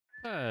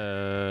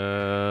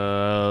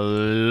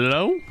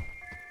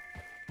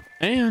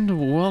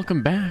And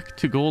welcome back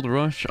to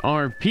Goldrush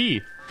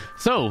RP.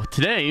 So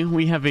today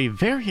we have a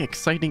very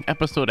exciting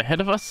episode ahead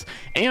of us,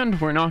 and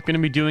we're not going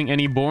to be doing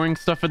any boring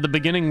stuff at the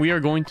beginning. We are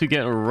going to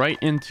get right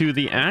into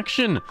the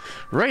action,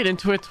 right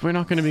into it. We're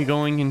not going to be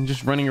going and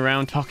just running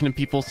around talking to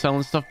people,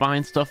 selling stuff,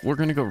 buying stuff. We're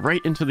going to go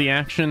right into the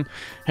action,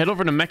 head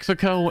over to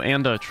Mexico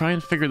and try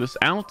and figure this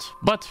out.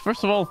 But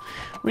first of all,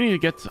 we need to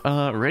get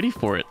ready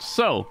for it.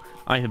 So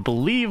I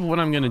believe what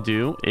I'm going to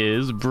do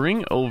is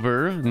bring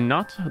over,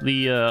 not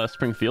the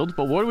Springfield,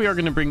 but what we are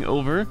going to bring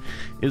over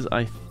is,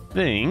 I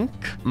think,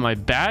 my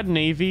Bad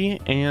Navy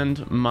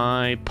and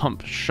my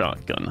pump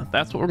shotgun.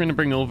 That's what we're going to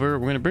bring over.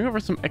 We're going to bring over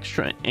some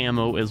extra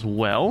ammo as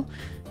well.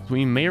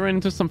 We may run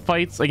into some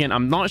fights. Again,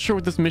 I'm not sure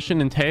what this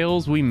mission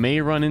entails. We may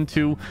run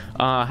into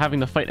having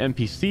to fight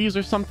NPCs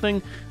or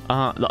something.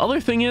 The other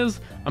thing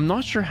is, I'm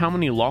not sure how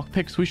many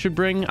lockpicks we should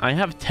bring. I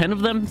have 10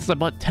 of them since I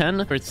bought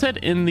 10. It said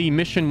in the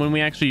mission when we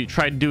actually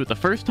tried to do it the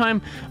first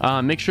time,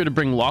 make sure to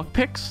bring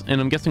lockpicks.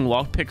 And I'm guessing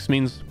lockpicks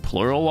means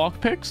plural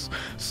lockpicks.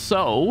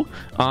 So,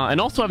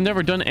 and also I've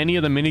never done any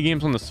of the mini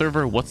games on the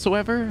server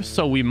whatsoever,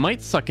 so we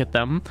might suck at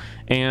them.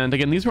 And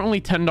again, these were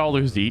only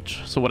 $10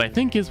 each. So what I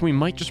think is we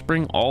might just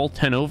bring all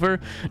 10 over.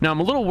 Now,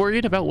 I'm a little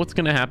worried about what's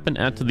going to happen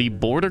at the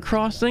border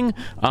crossing.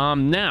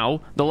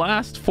 Now, the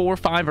last 4,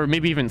 5, or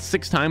maybe even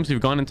 6 times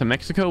we've gone into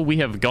Mexico, we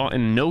have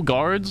gotten no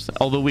guards,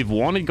 although we've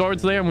wanted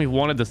guards there and we've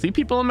wanted to see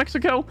people in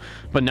Mexico.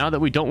 But now that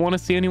we don't want to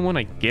see anyone,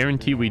 I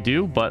guarantee we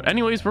do. But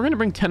anyways, we're going to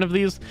bring 10 of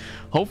these.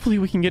 Hopefully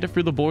we can get it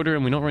through the border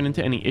and we don't run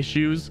into any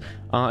issues.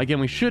 Again,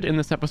 we should in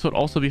this episode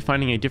also be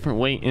finding a different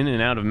way in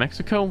and out of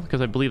Mexico,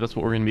 because I believe that's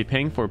what we're going to be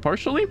paying for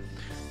partially.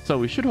 So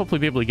we should hopefully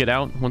be able to get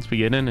out once we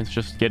get in. It's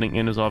just getting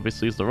in is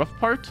obviously the rough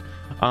part.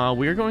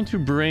 We are going to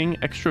bring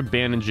extra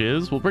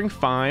bandages. We'll bring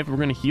 5. We're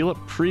going to heal up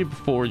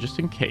before just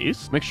in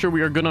case. Make sure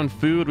we are good on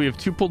food. We have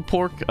 2 pulled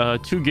pork,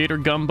 2 gator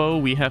gumbo.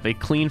 We have a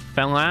clean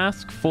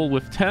flask full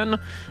with 10.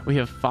 We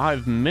have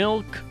 5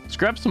 milk. Let's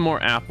grab some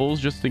more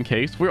apples just in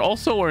case. We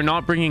also are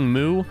not bringing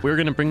moo. We're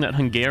going to bring that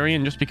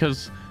Hungarian just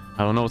because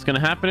I don't know what's going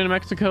to happen in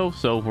Mexico,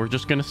 so we're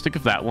just going to stick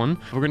with that one.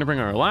 We're going to bring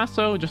our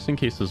lasso just in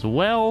case as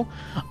well.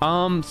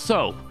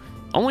 So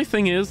only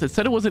thing is, it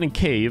said it wasn't a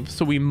cave,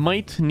 so we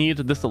might need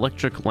this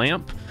electric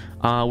lamp.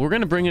 We're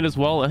going to bring it as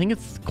well. I think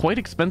it's quite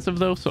expensive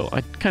though, so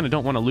I kind of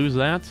don't want to lose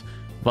that,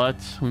 but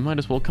we might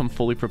as well come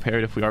fully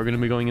prepared if we are going to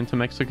be going into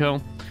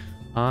Mexico.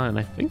 And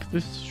I think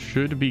this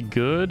should be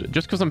good.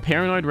 Just because I'm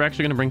paranoid, we're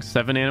actually going to bring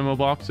 7 ammo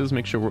boxes,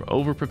 make sure we're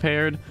over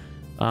prepared.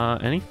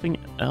 Anything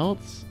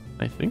else?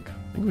 I think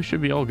we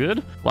should be all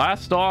good.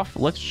 Last off,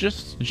 let's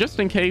just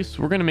in case,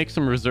 we're gonna make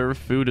some reserve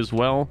food as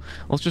well.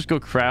 Let's just go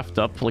craft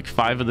up like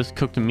 5 of this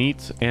cooked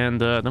meat, and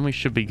then we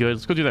should be good.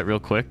 Let's go do that real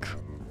quick.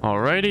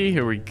 Alrighty,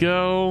 here we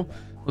go.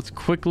 Let's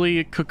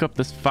quickly cook up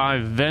this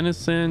 5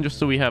 venison just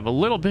so we have a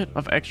little bit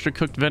of extra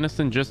cooked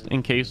venison just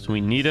in case we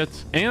need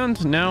it.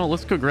 And now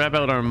let's go grab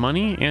out our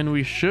money and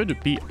we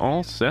should be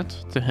all set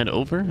to head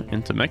over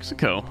into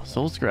Mexico.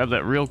 So let's grab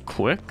that real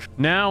quick.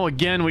 Now,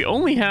 again, we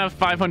only have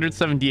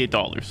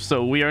 $578,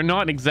 so we are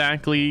not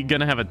exactly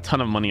gonna have a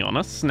ton of money on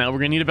us. Now we're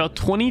gonna need about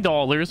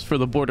 $20 for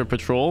the border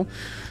patrol,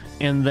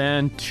 and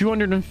then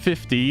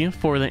 250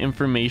 for the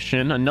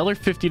information, another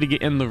 50 to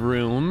get in the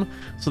room,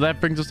 so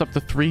that brings us up to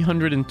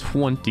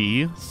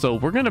 320. So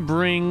we're gonna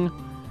bring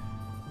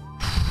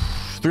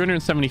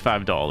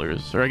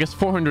 $375, or I guess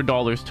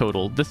 $400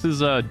 total. This is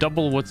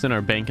double what's in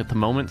our bank at the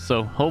moment,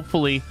 so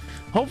hopefully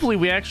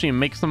we actually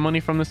make some money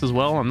from this as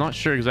well. I'm not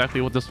sure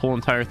exactly what this whole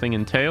entire thing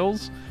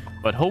entails,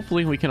 but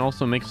hopefully we can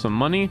also make some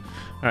money.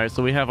 All right,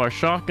 so we have our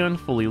shotgun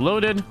fully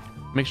loaded.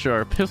 Make sure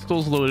our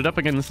pistol's loaded up.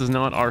 Again, this is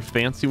not our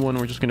fancy one.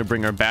 We're just going to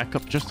bring our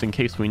backup just in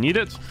case we need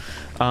it.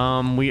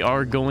 We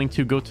are going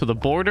to go to the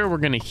border. We're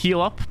going to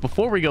heal up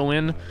before we go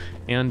in,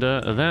 and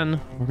then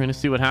we're going to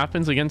see what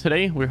happens. Again,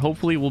 today, we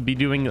hopefully will be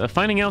doing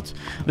finding out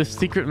this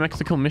secret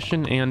Mexico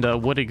mission and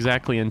what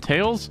exactly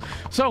entails.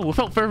 So,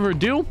 without further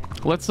ado,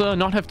 let's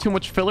not have too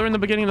much filler in the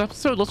beginning of the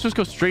episode. Let's just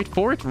go straight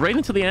for it, right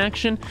into the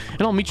action,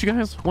 and I'll meet you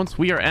guys once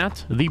we are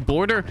at the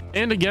border.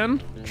 And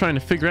again, trying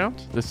to figure out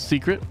the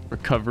secret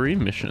recovery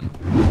mission.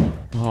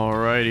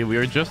 Alrighty, we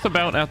are just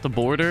about at the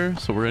border,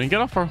 so we're gonna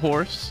get off our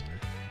horse.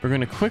 We're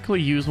gonna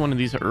quickly use one of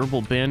these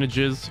herbal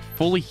bandages,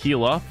 fully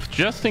heal up,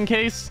 just in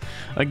case,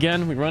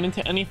 again, we run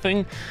into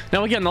anything.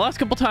 Now again, the last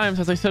couple times,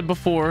 as I said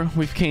before,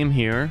 we've came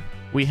here,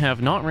 we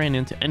have not ran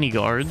into any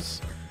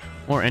guards,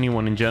 or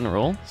anyone in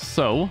general,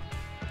 so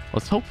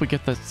let's hope we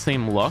get that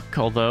same luck.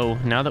 Although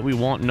now that we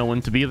want no one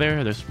to be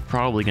there, there's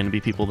probably going to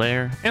be people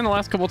there. And the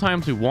last couple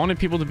times we wanted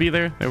people to be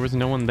there was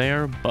no one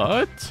there.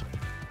 But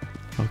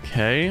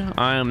okay,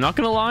 I'm not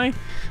gonna lie,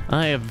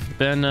 I have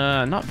been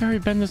not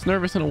been this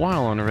nervous in a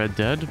while on Red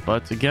Dead.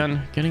 But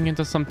again, getting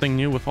into something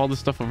new with all this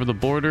stuff over the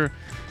border,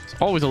 it's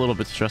always a little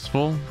bit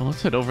stressful. But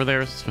let's head over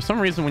there. For some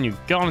reason, when you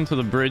got into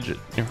the bridge,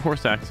 your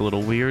horse acts a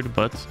little weird,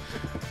 but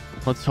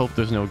let's hope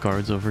there's no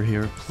guards over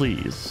here,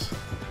 please.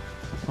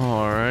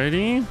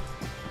 Alrighty.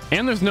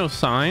 And there's no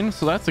sign,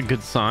 so that's a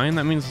good sign.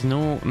 That means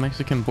no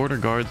Mexican border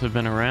guards have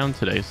been around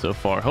today so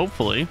far,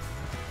 hopefully.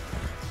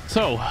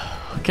 So,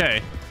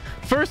 okay.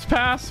 first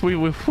pass,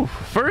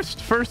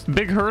 first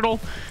big hurdle,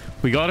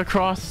 we got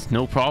across,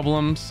 no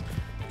problems.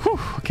 Whew,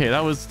 okay,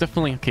 that was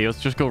definitely okay. Let's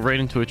just go right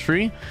into a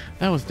tree.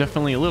 That was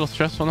definitely a little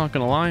stressful, not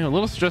gonna lie. A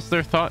little stress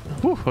there. Thought,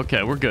 whew,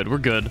 okay, we're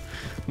good.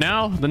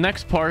 Now the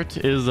next part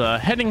is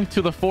heading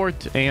to the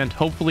fort and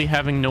hopefully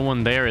having no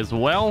one there as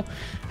well,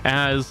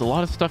 as a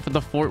lot of stuff at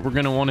the fort we're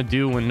gonna want to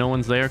do when no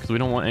one's there because we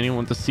don't want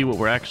anyone to see what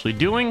we're actually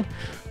doing.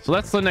 So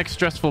that's the next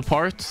stressful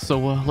part. So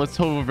let's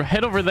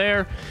head over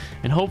there,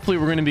 and hopefully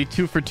we're gonna be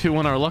 2 for 2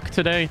 on our luck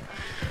today.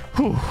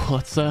 Whew,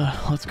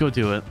 let's go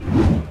do it.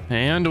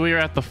 And we are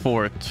at the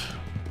fort.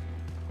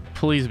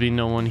 Please be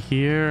no one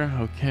here.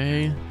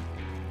 Okay,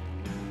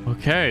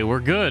 we're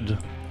good.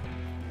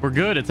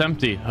 It's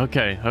empty.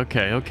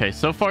 Okay.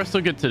 So far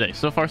so good today.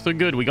 So far so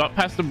good. We got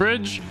past the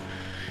bridge,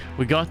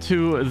 we got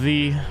to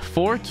the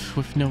fort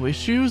with no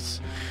issues,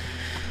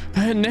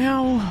 and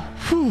now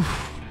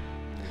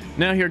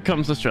here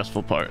comes the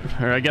stressful part.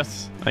 Or I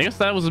guess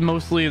that was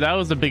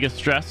the biggest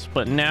stress,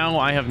 but now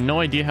I have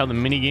no idea how the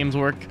mini games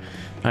work.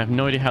 I have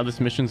no idea how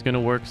this mission's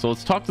gonna work. So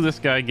let's talk to this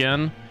guy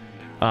again.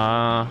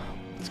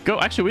 Let's go.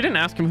 Actually, we didn't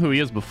ask him who he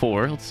is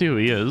before. Let's see who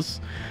he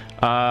is.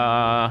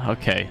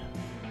 Okay.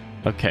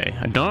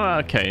 I don't know.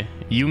 Okay.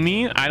 You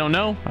mean? I don't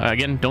know.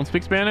 Again, don't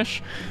speak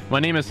Spanish. My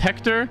name is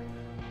Hector.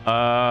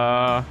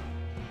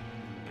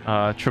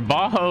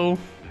 Trabajo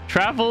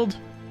traveled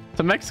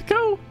to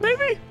Mexico,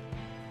 maybe?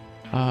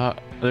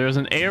 There's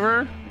an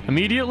error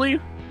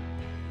immediately.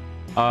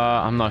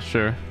 I'm not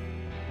sure.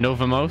 No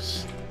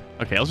vamos.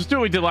 Okay, I'll just do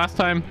what we did last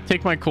time.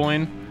 Take my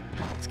coin.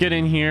 Let's get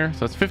in here.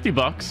 So that's 50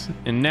 bucks.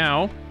 And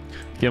now,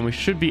 again, we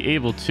should be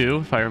able to,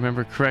 if I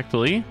remember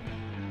correctly,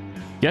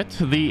 get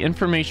the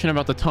information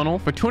about the tunnel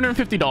for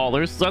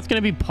 $250. So that's going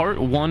to be part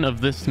 1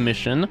 of this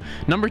mission.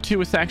 Number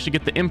 2 is to actually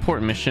get the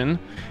import mission.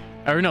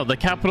 Or no, the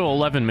Capital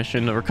 11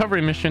 mission, the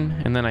recovery mission.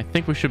 And then I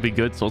think we should be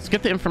good. So let's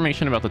get the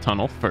information about the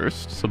tunnel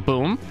first. So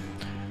boom.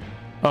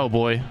 Oh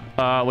boy.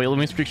 Wait, let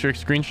me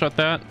screenshot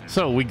that.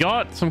 So we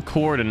got some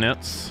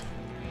coordinates.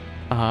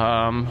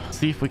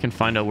 See if we can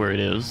find out where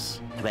it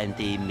is.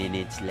 20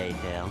 minutes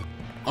later.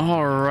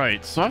 All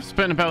right, so I've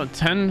spent about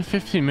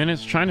 10-15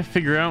 minutes trying to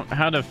figure out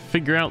how to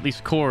figure out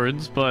these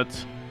chords, but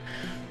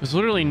there's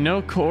literally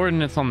no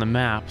coordinates on the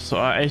map,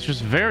 so it's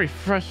just very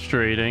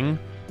frustrating,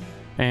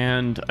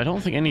 and I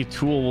don't think any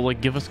tool will like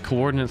give us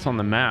coordinates on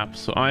the map,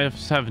 so I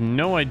have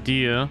no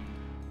idea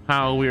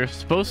how we are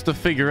supposed to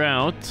figure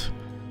out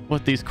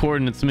what these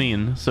coordinates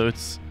mean. So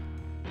it's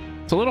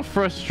a little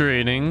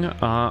frustrating.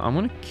 I'm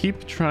gonna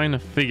keep trying to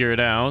figure it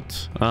out.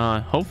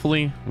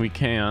 Hopefully we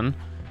can.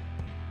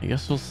 I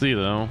guess we'll see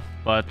though,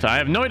 but I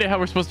have no idea how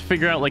we're supposed to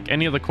figure out like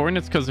any of the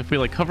coordinates, because if we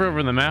like hover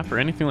over the map or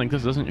anything like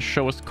this, it doesn't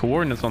show us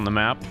coordinates on the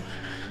map.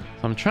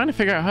 So I'm trying to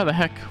figure out how the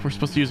heck we're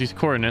supposed to use these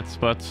coordinates,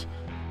 but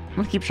I'm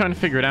gonna keep trying to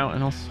figure it out,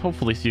 and I'll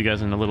hopefully see you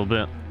guys in a little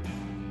bit.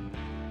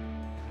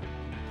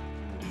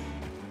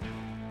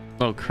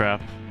 Oh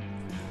crap.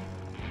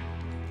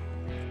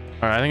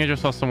 All right, I think I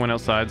just saw someone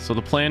outside. So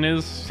the plan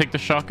is take the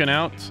shotgun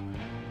out,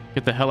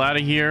 get the hell out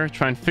of here,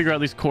 try and figure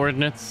out these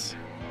coordinates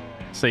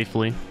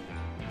safely.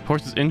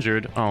 Horse is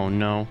injured. Oh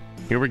no.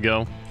 Here we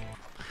go.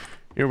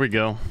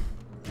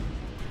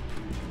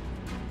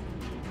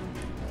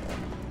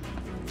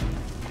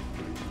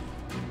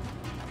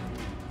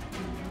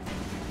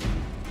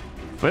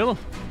 Well,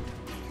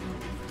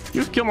 you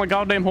just killed my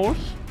goddamn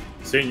horse.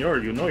 Senor,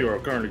 you know you are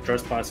currently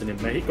trespassing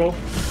in Mexico.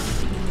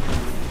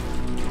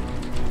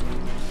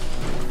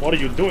 What are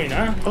you doing,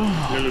 huh?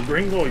 Oh. Little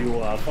gringo,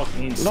 you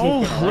fucking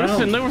snooping around.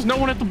 Listen, there was no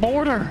one at the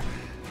border.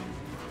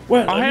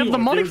 Well, I have the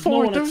money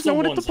for it. There's no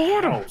one at the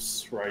border.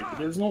 House, right?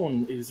 There's no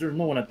one. Is there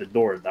no one at the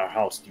door of their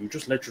house? Do you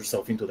just let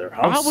yourself into their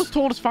house? I was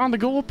told it's fine to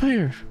go up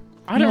here.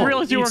 I didn't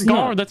realize you were a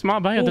guard. That's my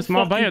bad. That's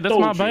my bad. That's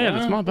my bad.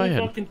 That's my bad.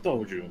 Who fucking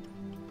told you?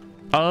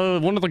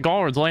 One of the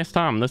guards last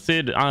time. They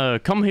said,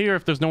 come here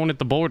if there's no one at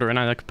the border, and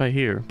I could pay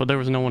here. But there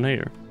was no one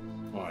here.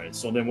 All right.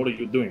 So then, what are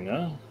you doing,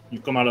 huh? You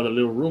come out of the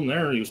little room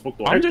there. You spoke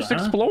to. I'm just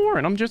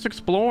exploring. I'm just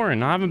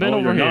exploring. I haven't been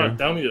over here. Not.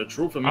 Tell me the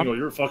truth, amigo.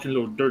 You're a fucking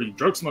little dirty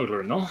drug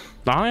smuggler, no?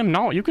 I am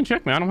not. You can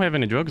check me. I don't have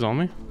any drugs on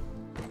me.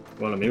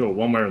 Well, amigo,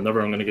 one way or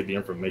another, I'm gonna get the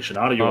information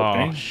out of you.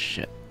 Okay? Oh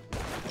shit.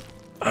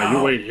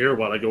 You wait here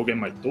while I go get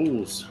my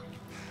tools.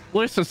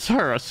 Listen,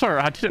 sir,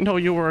 I didn't know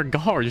you were a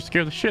guard. You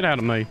scared the shit out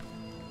of me.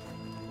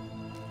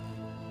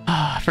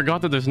 I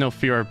forgot that there's no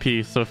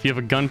FRP, so if you have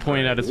a gun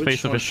pointed at his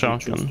face with a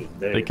shotgun,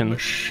 they can...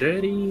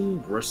 Machete,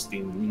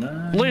 rusty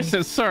knife...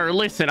 Listen, sir,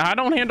 listen, I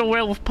don't handle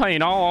well with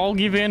pain. I'll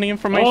give you any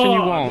information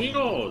you want.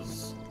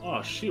 Amigos.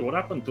 Oh, shit, what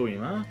happened to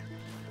him, huh?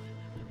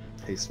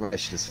 He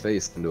smashed his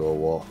face into a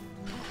wall.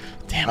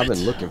 Damn it. I've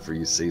been looking for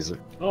you, Caesar.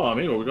 Oh,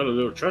 amigo, we got a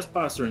little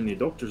trespasser in the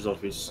doctor's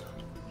office.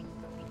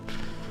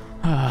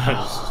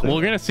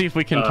 We're gonna see if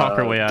we can talk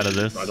our way out of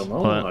this. I don't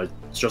know. I'm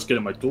just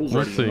getting my tools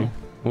ready. We'll see.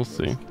 We'll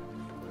see.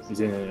 He's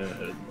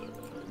in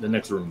the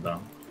next room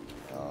down.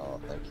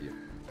 Oh, thank you.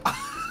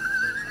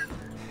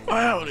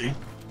 Howdy.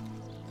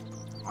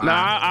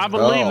 Nah, I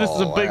believe this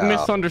is a big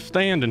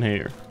misunderstanding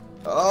here.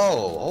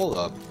 Oh, hold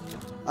up.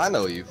 I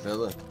know you,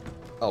 fella.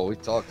 Oh, we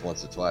talked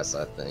once or twice,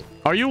 I think.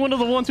 Are you one of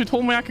the ones who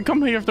told me I could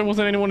come here if there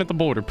wasn't anyone at the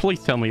border? Please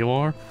tell me you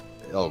are.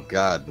 Oh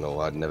God, no!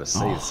 I'd never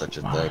say such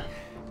a thing.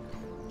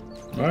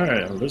 All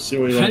right, let's see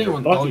what If you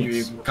anyone told you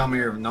you could come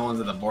here if no one's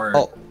at the border,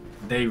 Oh,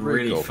 they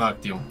really Rico.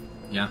 fucked you.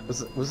 Yeah? was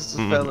this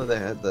the fella that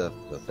had the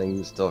thing you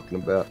was talking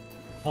about?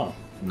 Huh.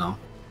 No.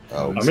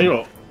 Oh,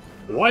 Amigo,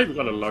 why have you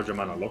got a large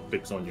amount of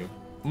lockpicks on you?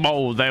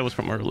 Oh, that was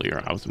from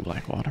earlier. I was in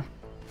Blackwater.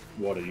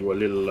 What are you, a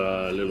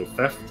little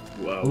theft?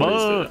 What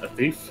is it, a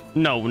thief?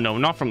 No,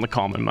 not from the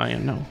common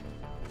man, no.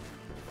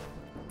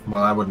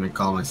 Well, I wouldn't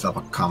call myself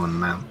a common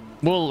man.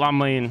 Well, I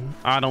mean,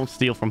 I don't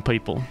steal from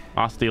people.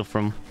 I steal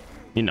from,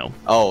 you know.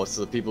 Oh,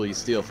 so the people you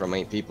steal from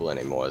ain't people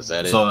anymore, is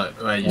that it? So,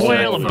 you Well, said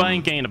Well, a from-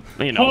 bank ain't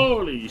a, you know.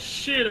 Holy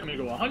shit,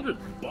 amigo,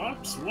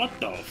 $100? What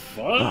the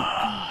fuck?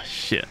 Ah,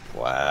 shit.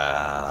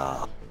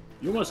 Wow.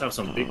 You must have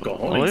some big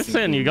cojones.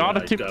 Listen, you gotta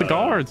tip the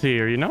guards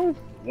here, you know?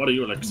 What are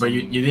you, like, But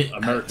you did.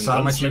 American So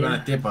how much you gunslinger?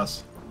 gonna tip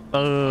us?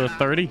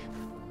 30.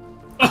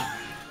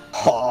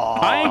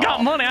 I ain't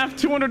got money. I have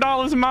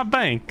 $200 in my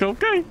bank,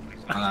 okay?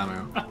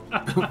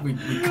 we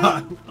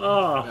got.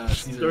 Oh,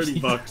 Caesar, 30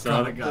 bucks,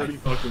 got huh? a guy. 30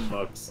 fucking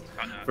bucks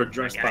for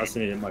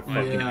trespassing in my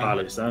fucking Yeah.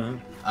 palace, huh?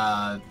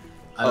 I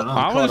don't know.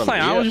 I was just caught him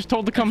saying, I here. was just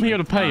told to come here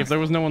to pay if there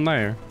was no one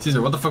there.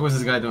 Caesar, what the fuck was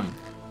this guy doing?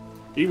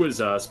 He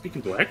was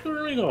speaking to Hector,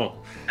 amigo.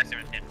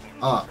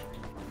 Oh.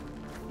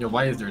 Yo,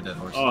 why is there a dead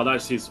horse? Oh,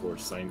 that's his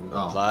horse sign.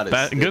 Oh. Plot is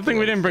That, good thing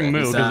we didn't bring thick. Moo,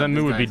 This, because then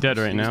this Moo would be guy- dead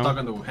right he was now.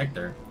 talking to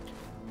Hector.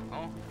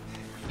 Oh.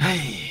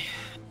 Hey.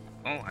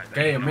 Oh,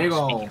 Okay,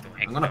 amigo.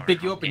 I'm gonna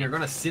pick you up and you're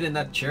gonna sit in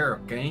that chair,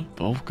 okay?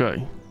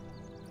 Okay.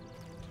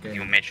 Okay.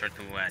 You make sure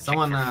to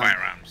Someone, check for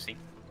firearms, see?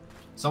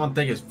 Someone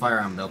take his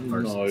firearm belt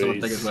first. No, Someone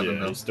he's, take his weapon he's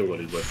belt. still got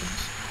his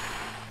weapons.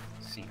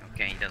 See,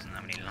 okay, he doesn't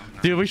have any long.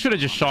 Dude, we should have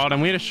just shot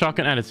him. We had a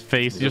shotgun at his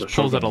face. He You just got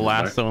a pulls out a shotgun in the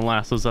lasso and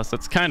lassos us.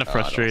 That's kind of Oh, I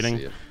don't frustrating.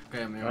 see it.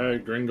 Okay, amigo.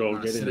 Alright, Gringo, I'm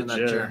gonna get sit in the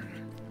that chair.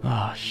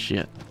 Oh,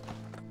 shit.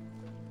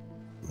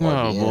 Might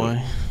Oh, be in.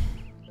 boy.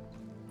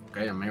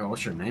 Okay, amigo,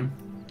 what's your name?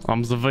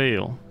 I'm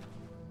Zavale.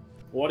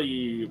 What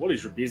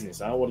is your business,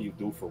 huh? What do you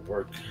do for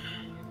work?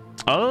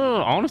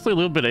 Honestly, a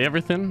little bit of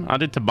everything. I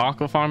did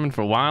tobacco farming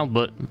for a while,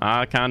 but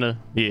I kind of,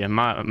 yeah,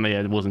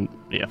 it wasn't,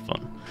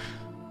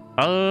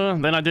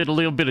 fun. Then I did a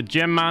little bit of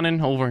gem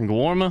mining over in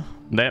Guarma.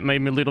 That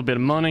made me a little bit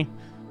of money.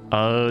 Did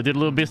a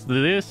little bit of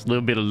this, a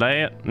little bit of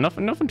that.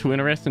 Nothing too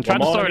interesting. Tried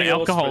to start an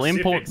alcohol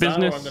import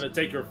business. I'm gonna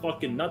take your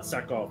fucking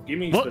nutsack off. Give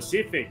me What?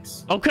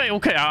 specifics. Okay.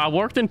 I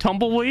worked in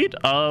Tumbleweed.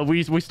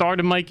 We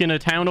started making a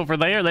town over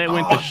there. That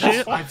went to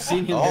shit. I've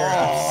seen him there.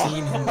 I've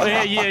seen him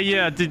there.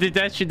 Yeah.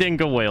 That shit didn't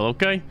go well.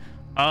 Okay.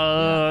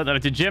 I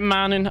did gem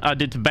mining. I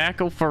did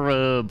tobacco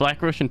for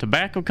Black Russian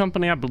Tobacco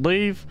Company, I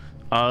believe.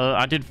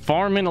 I did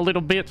farming a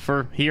little bit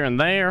for here and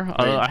there.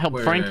 I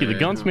helped Frankie the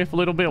gunsmith a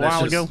little bit a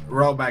while ago.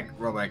 Roll back.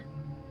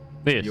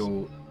 Yes.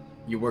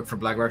 You work for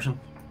Black Russian?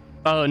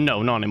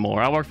 No, not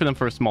anymore. I worked for them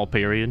for a small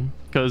period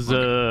because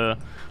a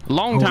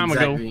long Who time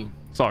ago. exactly?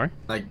 Sorry.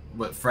 Like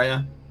what,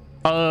 Freya?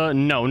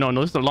 No.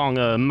 This is a long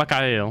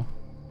Mikael.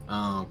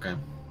 Oh, okay.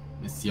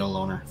 It's the old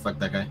owner. Fuck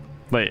that guy.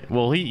 But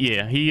well, we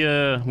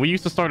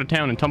used to start a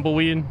town in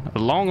Tumbleweed.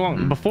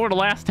 Before the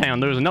last town,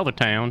 there was another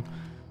town,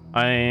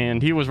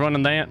 and he was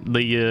running that.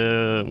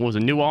 Was a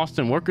New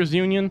Austin Workers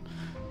Union.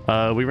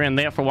 We ran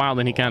that for a while,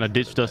 then he kind of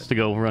ditched us to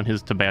go run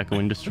his tobacco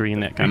industry,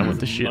 and that kind of went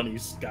to shit. Money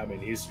scam in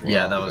history.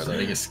 Yeah, that was the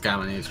biggest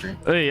scam in history.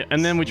 Yeah,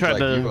 and then we tried Like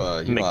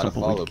to you make know how to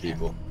some follow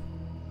people.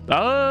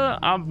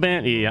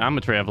 I'm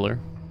a traveler.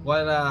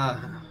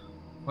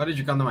 Why did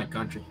you come to my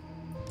country?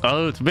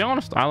 To be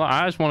honest,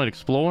 I just wanted to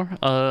explore.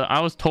 I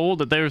was told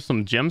that there's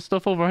some gem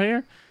stuff over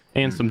here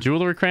and some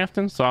jewelry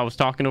crafting, so I was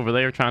talking over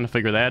there trying to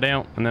figure that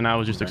out, and then I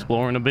was just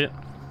exploring a bit.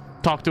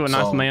 Talked to a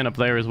nice man up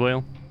there as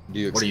well. Do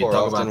you What do you explore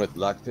talk often about? with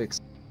lockpicks?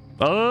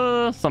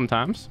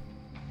 Sometimes.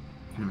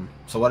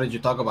 So what did you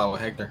talk about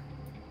with Hector?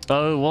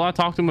 Well, I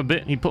talked to him a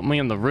bit. He put me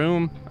in the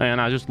room, and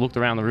I just looked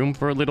around the room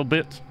for a little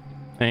bit,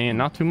 and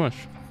not too much.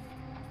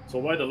 So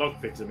why the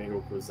lockpicks,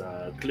 amigo? Because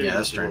clearly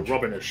that's you were strange.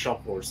 robbing a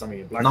shop or something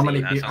in Black. Not many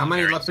That people. How sounds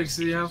many very lockpicks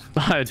do you have? I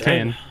had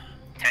 10.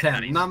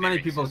 10. Not many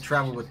people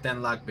travel with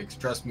 10 lockpicks.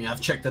 Trust me,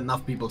 I've checked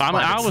enough people's I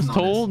pockets was to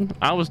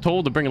know this.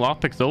 told to bring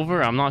lockpicks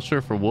over. I'm not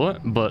sure for what,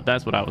 but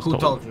that's what I was Who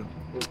told. told you?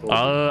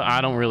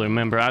 I don't really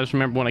remember. I just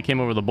remember when I came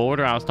over the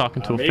border, I was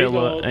talking to a Amigo,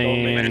 fella don't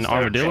make me in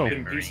start Armadillo.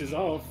 chopping pieces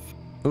off.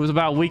 It was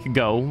about a week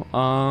ago.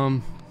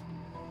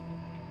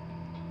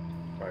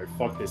 Alright,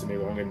 fuck this,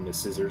 amigo. I'm getting the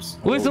scissors.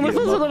 Listen. I'll Wait.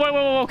 beat him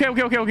up. Okay. I'll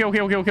give you a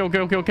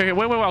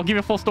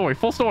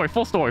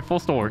full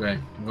story. Okay,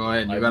 go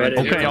ahead. You I gotta bet it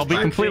take is. Okay, your I'll be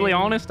time. completely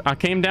honest. I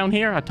came down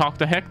here. I talked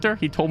to Hector.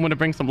 He told me to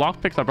bring some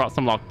lockpicks. I brought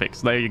some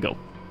lockpicks. There you go.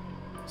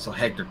 So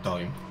Hector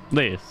told you.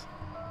 This.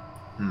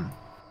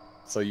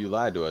 So you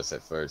lied to us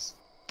at first.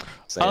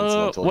 Saying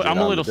someone told you I'm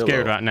a in little Armadillo.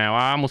 scared right now.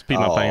 I almost peed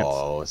my pants.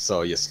 Oh,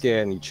 so you're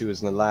scared and you're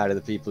choosing to lie to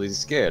the people you're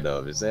scared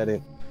of. Is that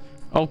it?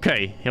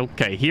 Okay.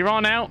 Here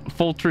on out,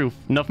 full truth.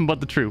 Nothing but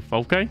the truth,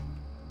 okay?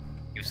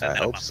 You said I that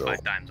hope about so.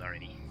 5 times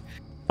already.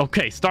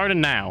 Okay,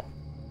 starting now.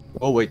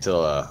 We'll wait till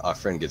our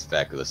friend gets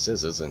back with the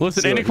scissors and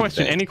Listen, see any what he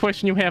question, thinks. any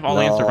question you have, I'll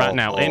answer right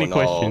now. Any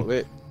question.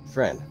 Wait,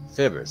 friend,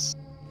 Fibbers.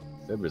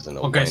 Fibbers and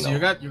Okay, so you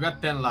got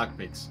 10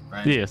 lockpicks,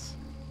 right? Yes.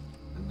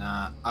 And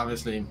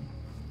obviously,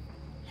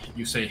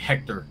 you say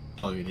Hector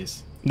told you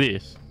this.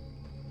 Yes.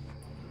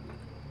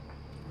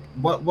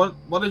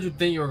 What did you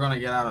think you were gonna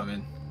get out of it?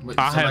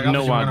 I have obviously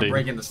no you were gonna idea.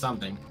 break into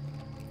something.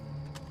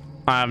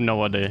 I have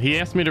no idea. He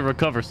asked me to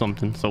recover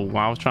something, so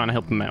I was trying to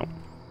help him out.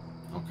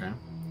 Okay.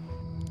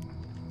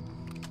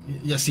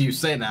 Yeah, see, you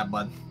say that,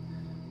 but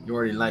you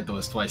already lied to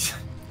us twice.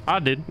 I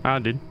did,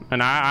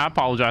 and I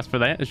apologize for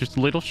that. It's just a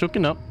little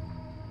shooken up.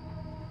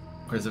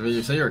 Because if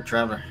you say you're a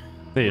traveler,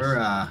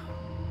 Yes.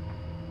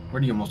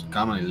 where do you most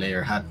commonly lay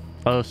your hat?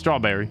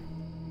 Strawberry.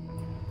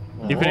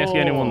 You can ask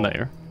anyone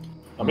there.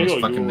 Amigo,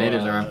 Those fucking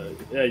natives around.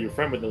 Yeah, you're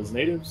friend with those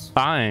natives?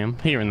 I am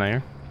here and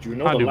there. Do you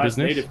know I the do last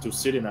business. native to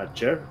sit in that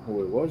chair?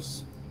 Who it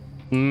was?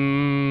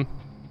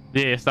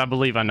 Yes, I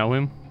believe I know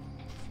him.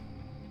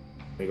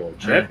 Amigo,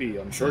 Chappie,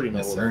 I'm sure you know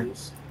Yes, who sir. it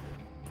is.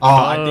 Oh,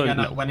 I think I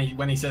know. no.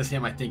 When he says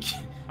him, I think.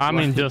 I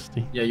mean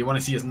Dusty. Yeah, you want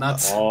to see his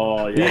nuts?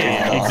 Oh, Yeah,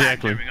 yeah.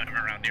 exactly. We got him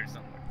around here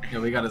somewhere. Yeah,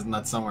 we got his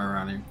nuts somewhere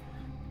around here.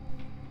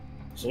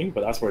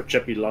 But that's where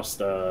Chappie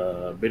lost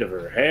a bit of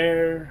her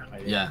hair. I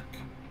think Yeah.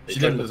 They She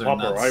tried didn't to lose her pop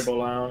her nuts.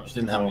 eyeball out. She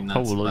didn't have any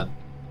nuts, Holy. but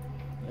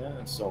Yeah,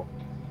 so.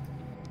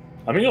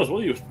 Amigos, what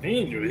do you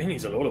think? Do you think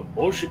he's a lot of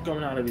bullshit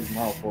coming out of his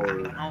mouth? I Or...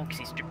 don't know, because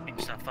he's stripping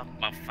stuff up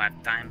about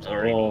 5 times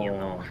already, you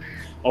know.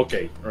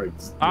 Okay, right.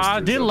 I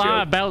Mr. did lie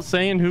Zodiac. about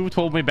saying who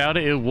told me about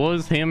it. It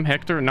was him,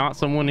 Hector, not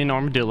someone in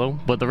Armadillo.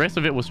 But the rest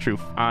of it was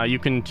truth. You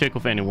can check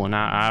with anyone.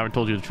 I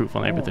told you the truth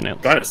on everything else.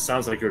 Kind of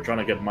sounds like you're trying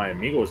to get my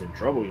amigos in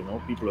trouble, you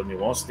know? People in New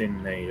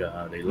Austin, they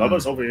love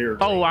us over here.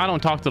 Oh, I don't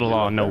talk to the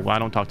law. No, I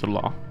don't talk to the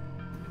law.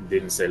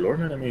 Didn't say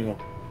Lordman, amigo.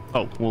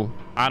 Oh, well,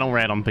 I don't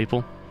rat on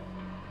people.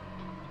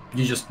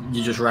 you just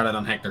ratted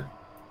on Hector.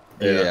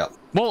 Yeah.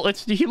 Well,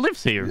 he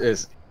lives here.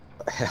 It's,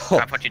 I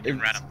thought you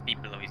didn't rat on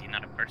people, though. Is he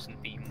not a person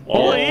being...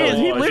 Oh, he is.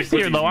 He Oh, lives because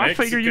here, he's though. I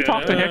figure you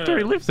talk to Hector.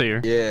 He lives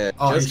here. yeah,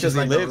 Oh, just he's just because he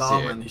like the lives here.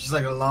 lawman. He's just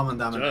like the lawman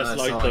down in Just us,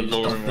 like so the you just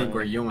don't lawman. think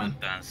we're human.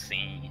 Let's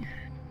see.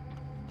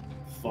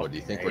 What, do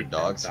you think we're Hate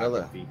dogs, that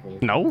fella? people.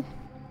 No.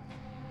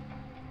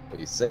 What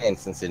he's saying,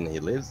 since he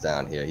lives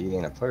down here, he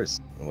ain't a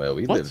person. Well,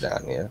 we What? live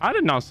down here. I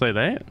did not say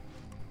that.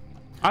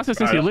 I said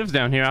since he lives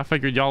down here, I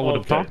figured y'all would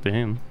have Okay. talked to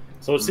him.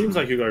 So it seems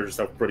like you guys are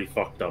stuff pretty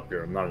fucked up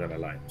here, I'm not gonna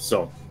lie.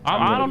 So,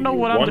 I don't know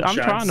what I'm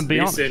trying to be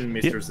honest. Listen,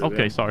 Mr. Yeah, Civil,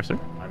 okay, sorry, sir.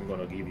 I'm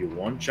gonna give you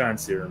one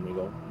chance here,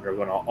 amigo. You're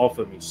gonna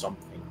offer me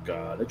something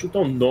that you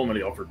don't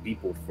normally offer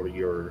people for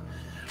your,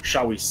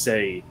 shall we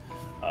say,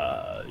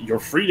 your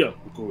freedom.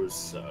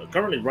 Because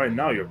currently, right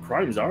now, your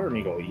crimes are,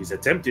 amigo, is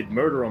attempted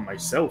murder on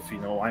myself. You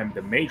know, I am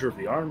the major of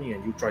the army,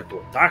 and you tried to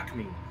attack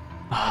me.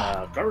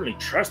 Currently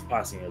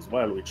trespassing as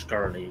well, which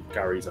currently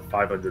carries a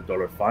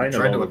 $500 fine.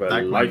 Tried to along with a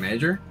attack my life.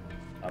 major?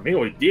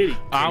 Amigo, he did. He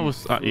I came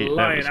was- yeah, that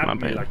flying was at my me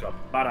bad. like a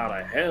bat out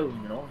of hell.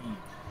 You know,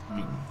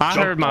 he I jumped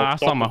heard on I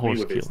saw top my of me horse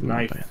with his killed. My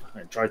knife bad.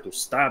 and tried to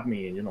stab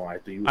me, and you know, I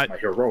had to use I- my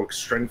heroic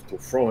strength to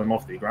throw him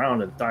off the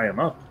ground and tie him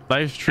up.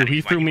 That is true. That He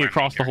is why threw you me were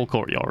across the major. whole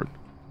courtyard.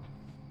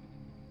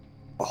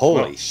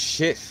 Holy Well,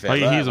 shit, fella.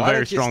 he's a Why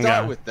very did you strong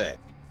start guy. with that?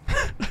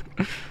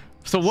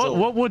 So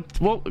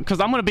what because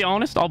I'm gonna be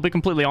honest, I'll be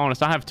completely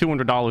honest. I have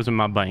 $200 in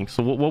my bank.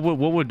 So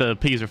what would the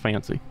Peas or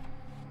fancy?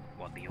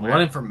 What do you What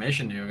want?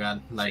 information do you got?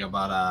 Like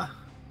about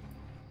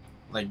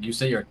like you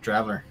say you're a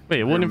traveler. Wait,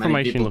 You what hear many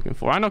information you people- looking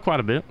for? I know quite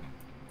a bit.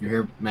 You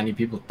hear many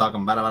people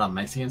talking bad about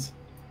Mexicans?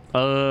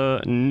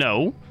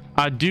 No.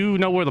 I do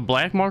know where the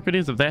black market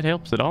is, if that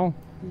helps at all.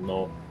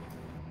 No.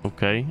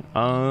 Okay.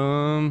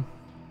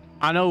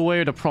 I know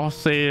where to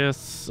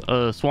process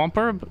swamp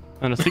herb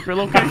in a secret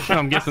location.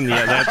 I'm guessing,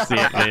 yeah, that's it.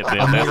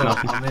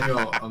 That's nothing.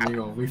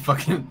 Amigo, we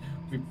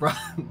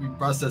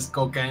process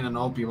cocaine and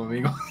all people,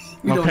 amigo.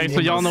 We don't Okay, so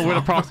need y'all no know where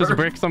to swamp process herb.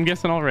 bricks, I'm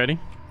guessing already.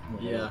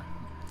 Yeah.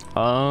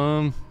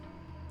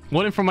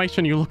 What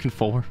information are you looking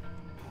for?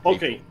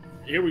 Okay,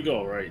 here we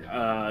go. Right.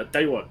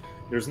 Tell you what.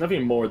 There's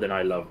nothing more than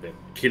I love than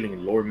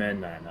killing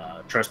lordmen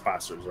and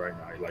trespassers right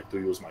now. I like to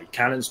use my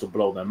cannons to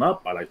blow them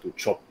up. I like to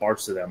chop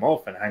parts of them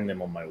off and hang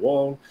them on my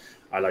wall.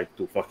 I like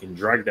to fucking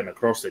drag them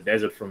across the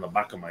desert from the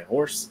back of my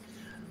horse.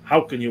 How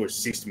can you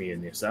assist me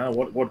in this? Huh?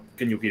 What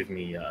can you give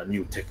me? A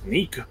new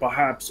technique,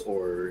 perhaps?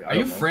 Or I Are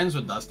you don't know. friends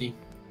with Dusty?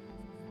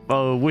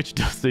 Which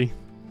Dusty?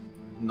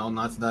 No,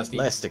 not Dusty.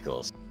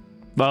 Lesticles.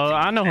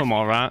 I know him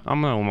all right. I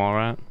know him all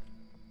right.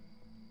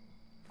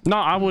 No,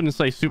 I wouldn't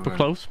say super Alright.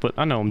 close, but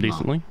I know him No.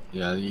 decently.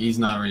 Yeah, he's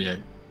not really a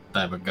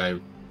type of guy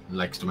who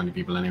likes too many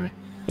people anyway.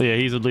 Yeah,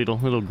 he's a little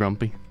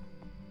grumpy.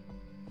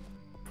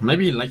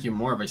 Maybe he'd like you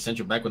more if I sent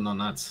you back with no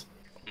nuts.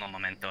 No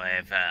momento,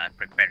 I've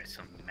prepared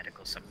some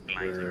medical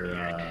supplies over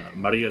here.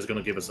 Maria's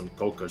gonna give us some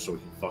coca so he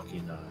can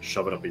fucking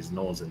shove it up his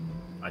nose, and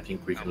I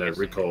think we can let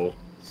Rico.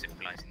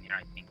 Supplies in here,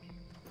 I think.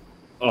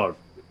 Oh,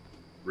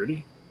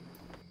 really?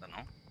 Don't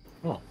know.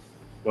 Oh,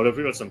 what if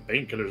we got some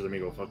painkillers,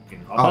 amigo?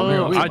 Fucking.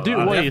 Oh, I do-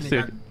 wait a definitely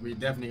second. we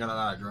definitely got a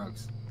lot of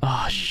drugs.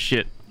 Oh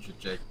shit. You should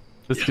check.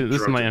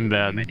 This might end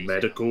bad.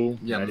 Medical,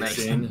 Yeah,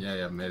 medicine.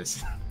 Yeah,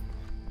 medicine.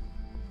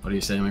 What do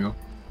you say, amigo?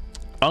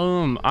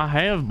 I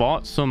have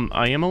bought some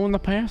ammo in the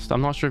past.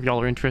 I'm not sure if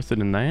y'all are interested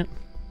in that.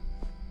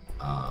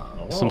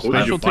 Some who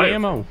did you specialty buy it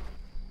ammo.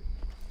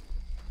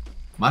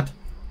 What?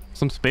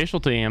 Some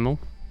specialty ammo.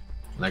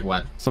 Like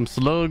what? Some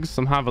slugs,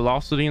 some high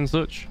velocity and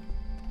such.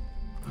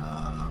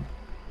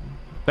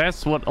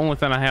 That's what only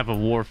thing I have of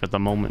Wharf at the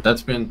moment.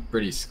 That's been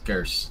pretty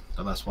scarce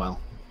the last while.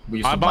 We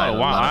used I to bought buy a while.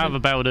 lot I of have it.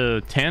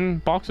 about 10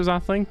 boxes, I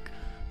think.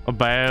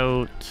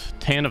 About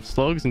 10 of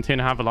slugs and 10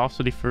 high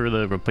velocity for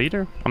the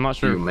repeater. I'm not Do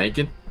sure. you make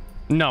it?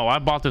 No, I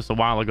bought this a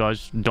while ago. I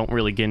just don't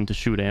really get into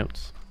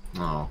shootouts.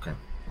 Oh, okay.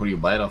 Who do you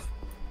buy it off?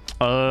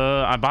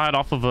 I buy it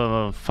off of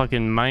a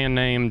fucking man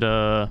named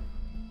oh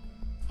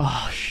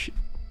shit.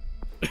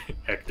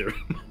 Hector.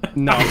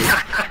 No.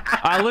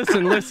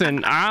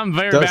 Listen. I'm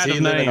very Does bad he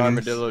with live in names.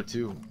 Armadillo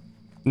too?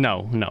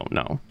 No.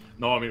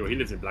 No, I mean he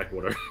lives in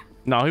Blackwater.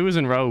 No, he was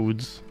in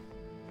Rhodes.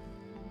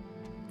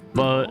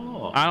 But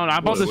Oh. I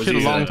bought this Was shit a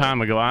he long a-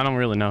 time ago. I don't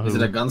really know who. Is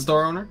it a gun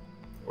store owner?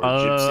 Or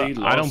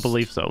Gypsy, I don't Lost?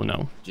 believe so.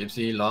 No.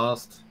 Gypsy,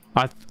 Lost?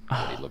 What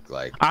he look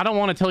like? I don't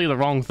want to tell you the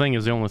wrong thing.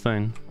 Is the only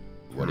thing.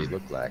 What he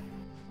look like?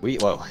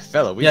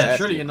 Fella, we Yeah, asked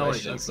surely you you know what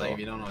he questions, looks so- like if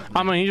you don't know.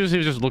 I mean, he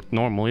just looked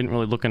normal. He didn't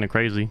really look any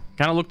crazy.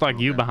 Kind of looked like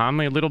you Okay. behind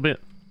me a little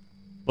bit,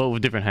 but with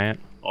a different hat.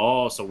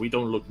 Oh, so we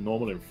don't look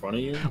normal in front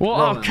of you? Well,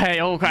 Ronan, okay.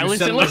 you Listen.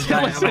 send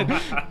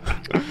this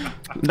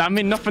guy I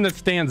mean, nothing that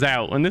stands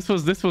out, and this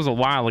was a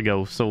while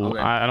ago, so Okay.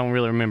 I don't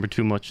really remember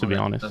too much, to be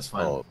Okay, honest. That's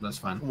fine. Oh. That's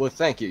fine. Well,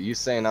 thank you. You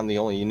saying I'm the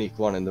only unique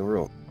one in the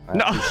room. I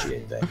No.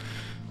 appreciate that.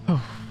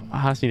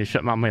 I just need to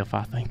shut my mouth.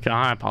 I think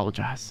I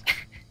apologize.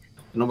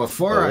 You know, Well,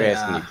 before we're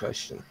asking you I a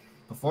question.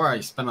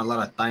 spent a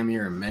lot of time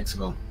here in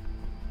Mexico.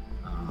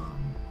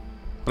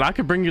 But I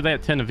could bring you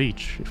that 10 of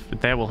each,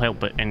 if that will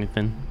help at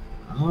anything.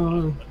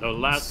 The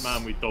last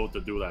man we told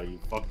to do that, he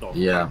fucked off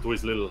Yeah. back to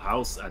his little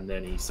house, and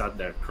then he sat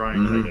there crying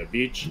Mhm. like a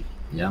bitch.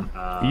 Yeah.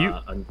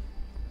 And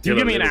You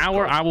give me an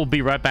hour, I will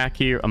be right back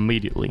here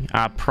immediately.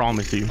 I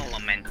promise you. No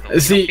lamento.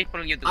 See,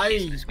 People you do I-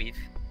 business with.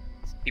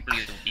 People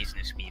you do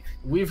business with.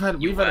 We've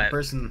had You, a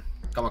person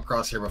come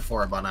across here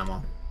before about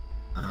ammo.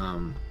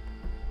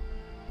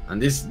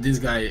 And this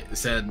guy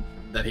said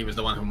that he was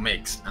the one who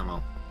makes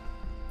ammo.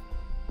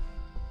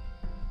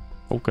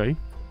 Okay.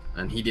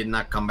 And he did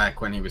not come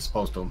back when he was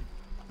supposed to.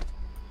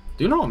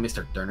 Do you know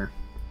Mr. Turner?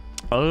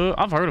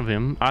 I've heard of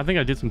him. I think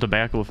I did some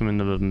tobacco with him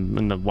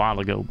in the while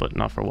ago, but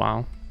not for a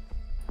while.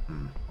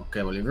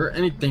 Okay, well, if you're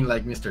anything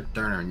like Mr.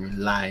 Turner and you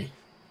lie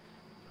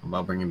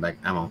about bringing back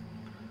ammo,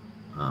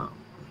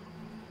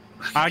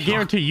 I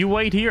guarantee you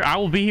wait here. I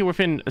will be here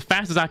within as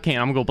fast as I can.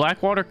 I'm gonna go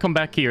Blackwater, come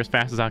back here as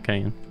fast as I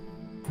can.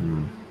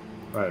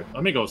 Right,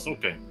 amigos,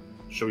 okay.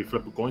 Should we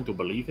flip a coin to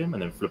believe him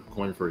and then flip a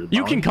coin for his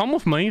You can come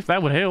with me if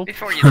that would help.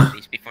 Before you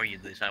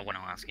do this, I want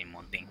to ask him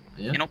one thing.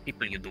 Yeah? You know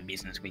people you do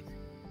business with.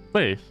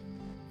 Please.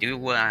 Do you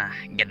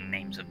get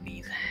names of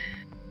these?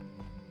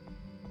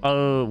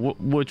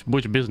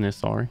 Which business?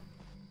 Sorry.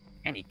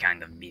 Any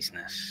kind of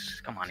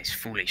business. Come on, it's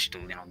foolish to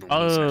do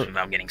business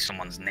without getting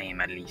someone's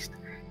name at least.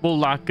 Well,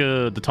 like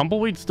the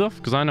tumbleweed stuff,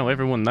 because I know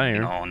everyone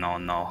there.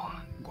 No.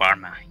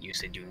 Guarma, you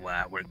said you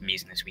work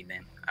business with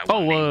them. I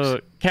want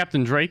names.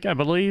 Captain Drake, I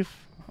believe,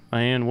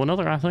 and one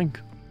other, I think.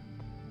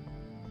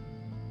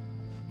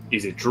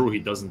 Is it true he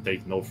doesn't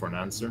take no for an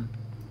answer?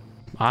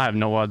 I have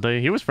no idea.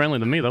 He was friendly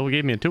to me though. He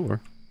gave me a tour.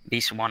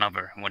 This one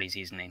other, what is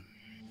his name?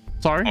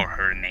 Sorry. Or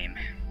her name?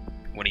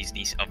 What is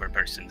this other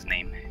person's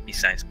name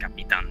besides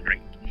Capitan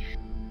Drake?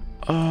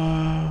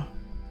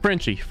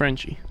 Frenchie.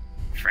 French,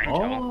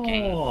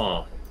 okay.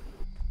 Oh.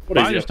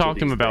 I just talked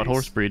to him about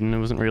horse breeding. It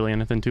wasn't really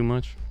anything too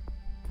much.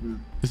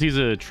 Because he's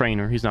a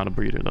trainer. He's not a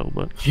breeder though,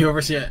 but... You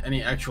ever see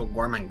any actual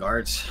Gorman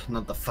guards?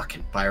 Not the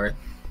fucking pirate.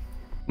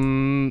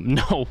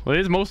 No.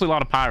 There's mostly a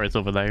lot of pirates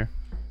over there.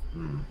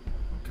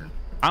 Okay.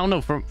 I don't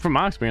know. From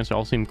my experience, they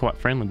all seem quite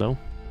friendly though.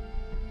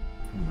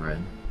 Right.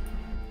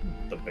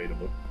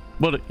 Debatable.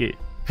 But yeah.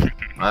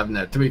 I've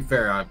never, to be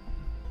fair,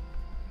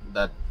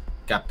 that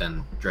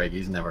Captain Drake,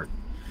 he's never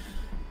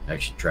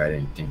actually tried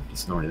anything.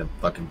 He's normally the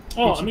fucking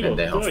amigo,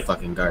 pendejo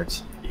fucking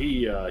guards.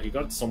 He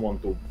got someone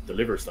to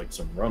deliver like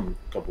some rum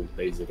a couple of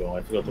days ago.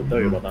 I forgot to tell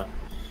you about that.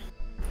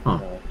 Huh.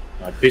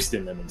 I pissed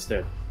in them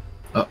instead.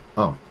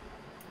 Oh.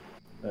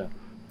 Yeah.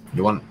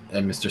 You want,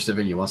 Mr.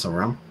 Civil, you want some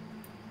rum?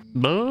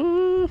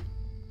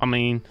 I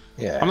mean,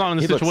 Yeah. I'm not in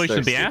a he looks situation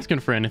to be thirsty. asking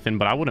for anything,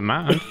 but I wouldn't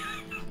mind.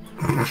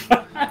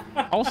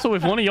 Also,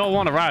 if one of y'all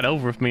want to ride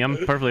over with me, I'm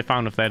perfectly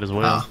fine with that as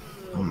well.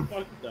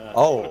 Fuck that.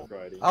 Oh. Fuck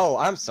Friday. Oh,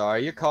 I'm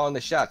sorry. You're calling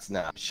the shots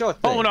now. Sure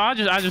thing. Oh no, I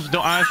just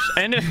don't.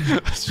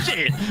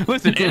 Shit.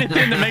 Listen,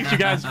 anything that makes you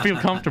guys feel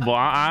comfortable.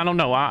 I don't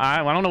know.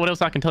 I don't know what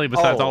else I can tell you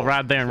besides I'll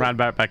ride there and ride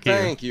back here.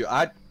 Thank you.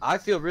 I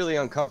feel really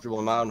uncomfortable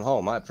in my own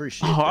home. I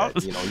appreciate Oh,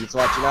 that. You know, you're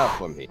watching out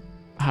for me.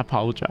 I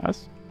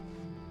apologize.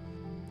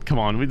 Come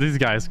on, these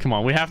guys. Come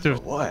on, we have to.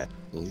 For what?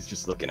 He's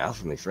just looking out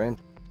for me, friend.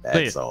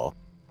 Say That's it. all.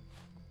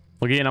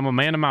 Again, I'm a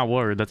man of my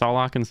word. That's all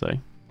I can say.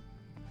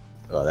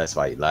 Well, that's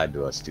why you lied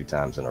to us 2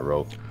 times in a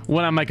row.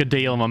 When I make a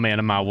deal, I'm a man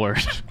of my word.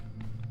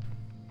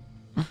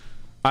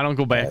 I don't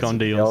go back That's on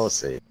what y'all deals.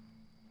 say.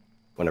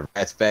 When the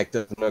rat's backed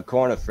up in the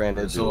corner, friend,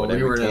 it'll do So we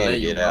whatever were it to can let to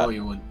you get go. out.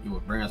 You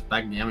would bring us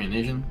back the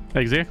ammunition.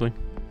 Exactly.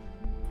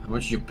 How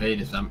much you pay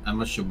this? How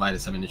much you buy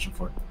this ammunition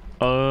for?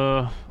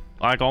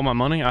 Like all my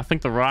money. I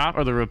think the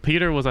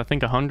repeater was I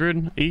think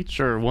 100 each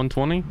or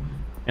 120,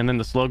 and then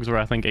the slugs were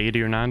I think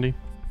 80 or 90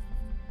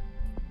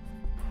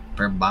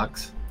 Per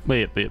box?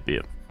 Yep.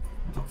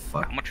 Oh,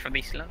 fuck. How much for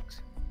these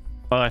slugs?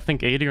 I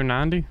think 80 or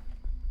 90.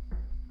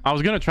 I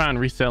was gonna try and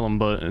resell them,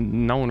 but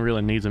no one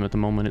really needs them at the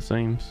moment, it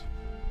seems.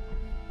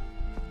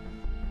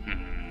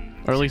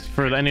 Or at least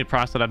for any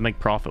price that I'd make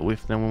profit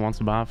with, no one wants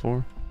to buy it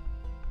for.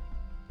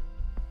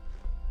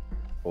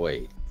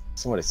 Wait,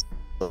 somebody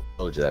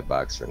sold you that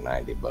box for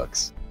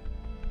 $90.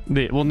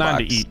 Yeah, well,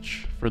 90 Box.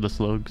 each for the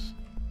slugs.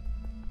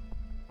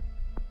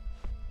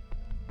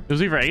 It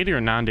was either 80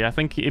 or 90. I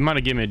think he might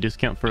have given me a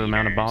discount for the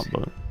amount I bought,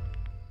 but...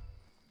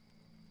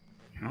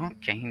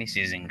 Okay, this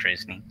is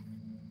interesting.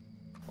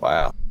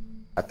 Wow.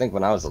 I think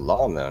when I was a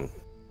lawman,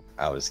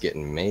 I was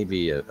getting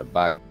maybe a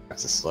box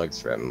of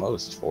slugs for at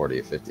most 40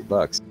 or 50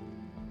 bucks.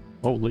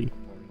 Holy. Is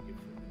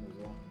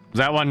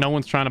that why no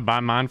one's trying to buy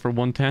mine for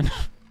 110?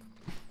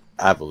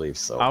 I believe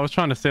so. I was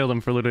trying to sell them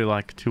for literally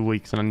like 2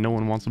 weeks and no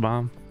one wants to buy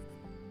them.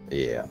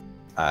 Yeah.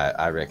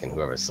 I reckon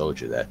whoever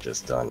sold you that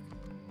just done,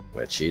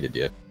 well, cheated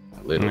you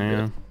a little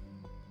bit.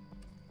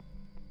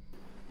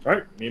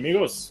 Alright, mi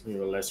amigos, we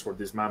will escort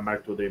this man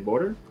back to the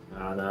border,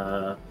 and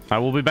I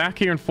will be back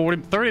here in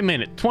 30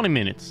 minutes, 20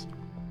 minutes,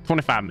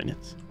 25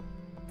 minutes.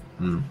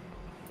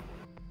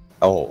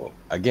 Oh,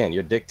 again,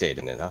 you're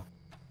dictating it, huh?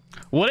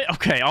 What?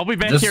 Okay, I'll be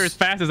back here as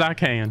fast as I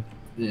can.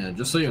 Yeah,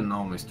 just so you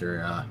know,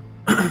 Mr.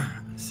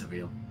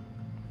 Seville,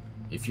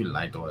 if you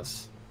lie to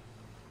us,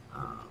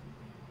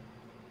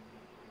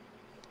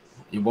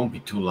 it won't be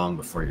too long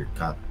before you're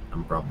caught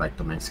and brought back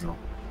to Mexico.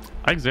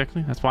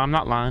 Exactly. That's why I'm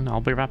not lying.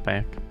 I'll be right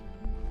back.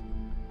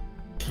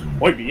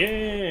 muy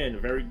bien,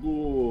 very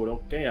good.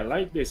 Okay, I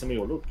like this,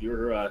 amigo. Look,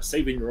 you're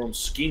saving your own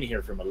skin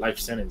here from a life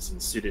sentence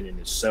and sitting in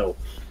a cell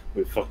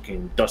with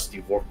fucking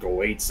dusty worker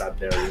weights out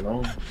there, you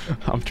know?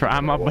 I'm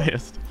trying my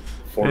best.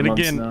 4 And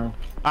months again, now.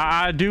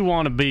 I do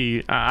want to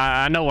be.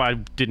 I know I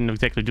didn't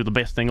exactly do the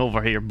best thing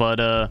over here, but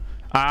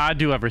I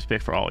do have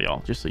respect for all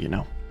y'all, just so you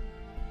know.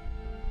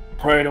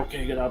 Alright,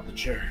 okay, get out the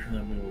chair, and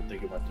then we will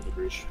take you back to the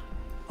bridge.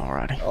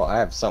 Alrighty. Oh, I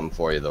have something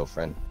for you, though,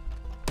 friend.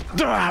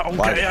 Okay,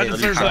 Why the I hell you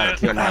deserve trying that.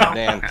 to kill my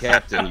damn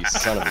captain, you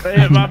son of a...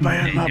 Hey, my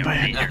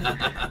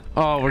bad.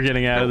 Oh, we're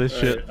getting out of this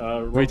shit.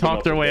 We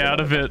talked our way out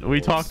of it. We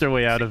talked our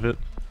way out of it.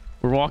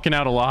 We're walking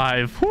out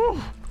alive.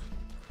 Whew.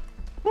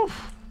 Whew.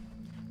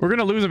 We're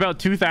gonna lose about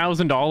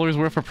 $2,000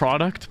 worth of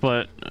product,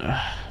 but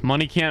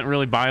money can't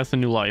really buy us a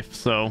new life,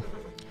 so...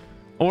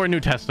 Or a new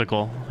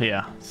testicle,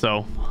 yeah.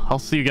 So, I'll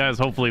see you guys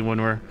hopefully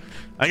when we're...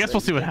 I guess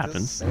we'll see what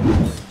happens.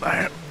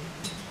 Alright.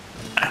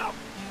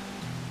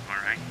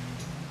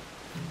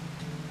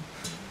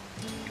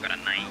 You got a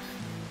knife.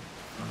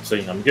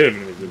 Saying I'm giving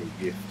him a little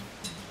gift.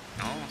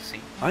 Oh, see.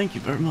 Thank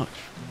you very much.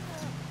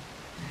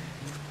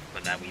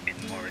 But that we've been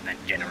more than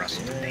generous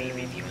today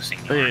with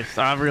using your... Yes,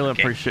 I really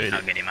Okay, appreciate I'll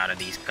it. get him out of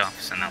these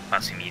cuffs and I'll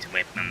pass him his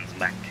weapons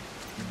back.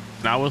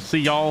 Now we'll see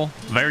y'all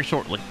very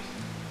shortly.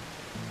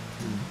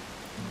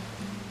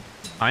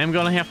 I am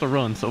gonna have to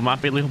run, so it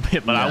might be a little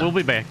bit, but I will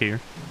be back here.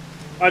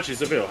 Actually,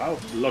 Seville, how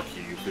lucky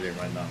are you feeling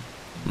right now?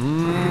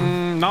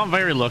 Not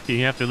very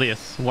lucky after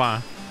this.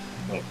 Why?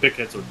 Well, pick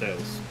heads or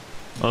tails.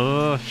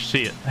 Oh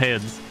shit,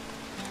 heads.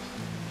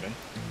 Okay.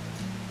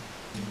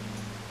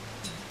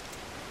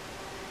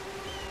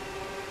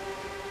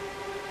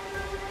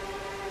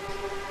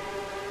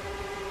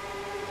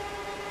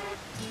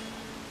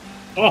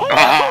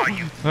 Oh,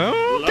 you...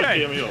 Lucky,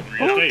 Okay. amigo.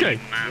 Okay.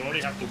 You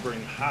only have to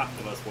bring half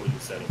of us what you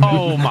said. Okay?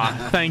 Oh my!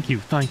 Thank you,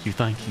 thank you,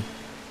 thank you.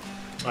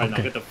 Alright, now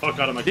okay. get the fuck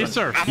out of my Yes,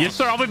 sir. country. Yes,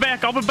 sir. I'll be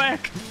back. I'll be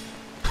back.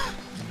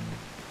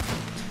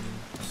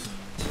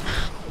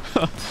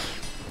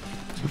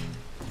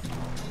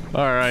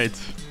 All right.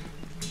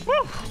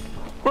 Woo.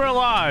 We're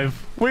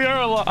alive. We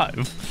are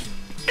alive.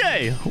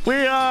 Okay.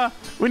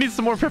 We need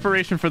some more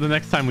preparation for the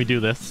next time we do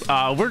this.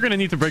 We're gonna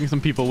need to bring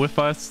some people with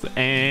us,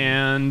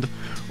 and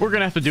we're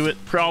gonna have to do it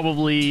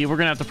probably. We're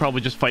gonna have to probably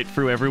just fight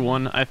through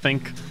everyone. I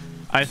think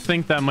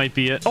that might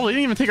be it. Oh, they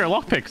didn't even take our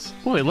lockpicks.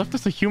 Oh, they left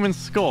us a human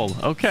skull.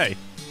 Okay.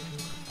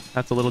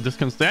 That's a little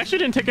disconcerting. They actually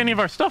didn't take any of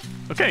our stuff.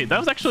 Okay, that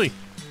was actually,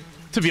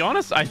 to be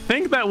honest, I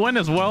think that went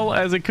as well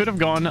as it could have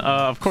gone.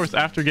 Of course,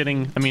 after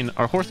getting, I mean,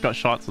 our horse got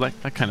shot, so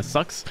that kind of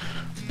sucks.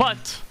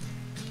 But,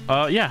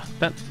 yeah,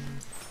 that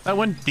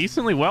went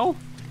decently well.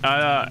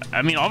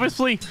 I mean,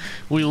 obviously,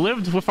 we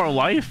lived with our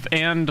life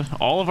and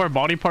all of our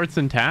body parts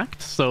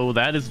intact, so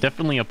that is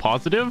definitely a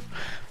positive.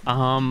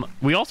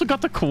 We also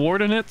got the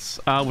coordinates,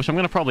 which I'm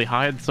going to probably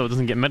hide so it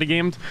doesn't get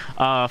metagamed,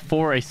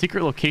 for a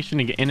secret location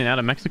to get in and out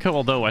of Mexico,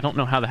 although I don't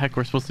know how the heck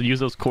we're supposed to use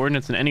those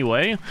coordinates in any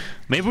way.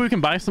 Maybe we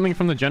can buy something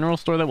from the general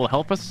store that will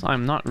help us.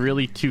 I'm not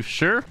really too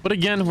sure. But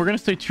again, we're going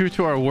to stay true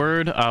to our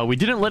word. We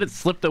didn't let it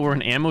slip that we're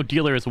an ammo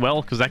dealer as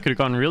well, because that could have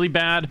gone really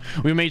bad.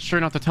 We made sure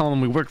not to tell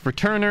them we work for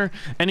Turner,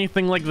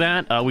 anything like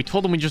that. We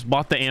told them we just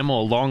bought the ammo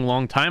a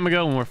long time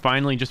ago, and we're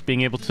finally just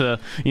being able to,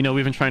 you know,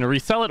 we've been trying to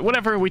resell it,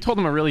 whatever. We told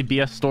them a really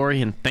BS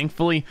story, and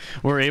thankfully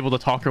we were able to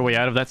talk our way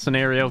out of that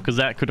scenario, because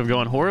that could have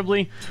gone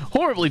horribly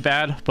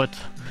bad. But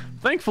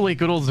thankfully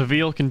good old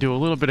Zavil can do a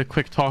little bit of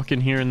quick talking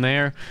here and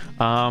there.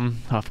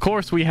 Of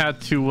course we had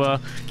to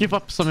give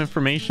up some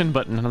information,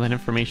 but none of that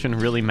information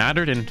really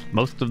mattered, and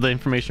most of the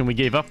information we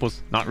gave up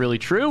was not really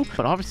true.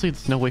 But obviously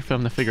there's no way for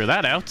them to figure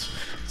that out.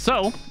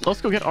 So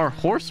let's go get our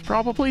horse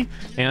probably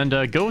and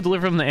go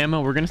deliver them the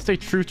ammo. We're gonna stay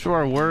true to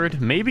our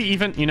word, maybe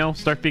even, you know,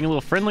 start being a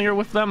little friendlier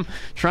with them,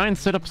 try and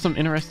set up some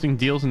interesting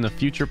deals in the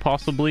future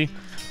possibly.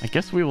 I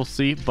guess we will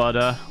see, but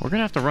we're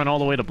gonna have to run all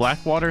the way to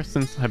Blackwater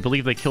since I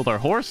believe they killed our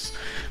horse,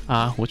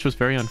 which was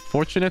very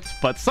unfortunate.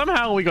 But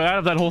somehow we got out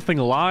of that whole thing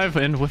alive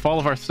and with all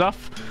of our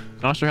stuff.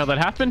 Not sure how that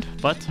happened,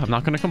 but I'm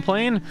not gonna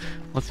complain.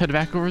 Let's head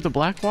back over to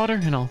Blackwater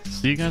and I'll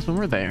see you guys when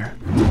we're there.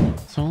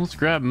 So let's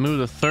grab Moo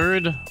the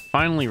Third,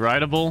 finally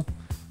rideable,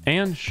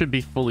 and should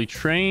be fully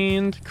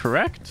trained,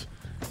 correct?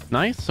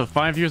 Nice. So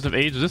 5 years of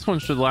age. This one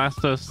should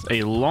last us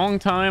a long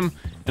time.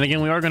 And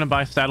again, we are going to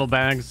buy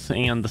saddlebags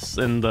and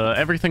the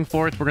everything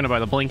for it. We're going to buy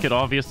the blanket,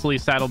 obviously,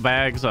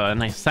 saddlebags, a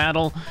nice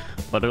saddle.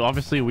 But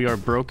obviously, we are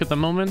broke at the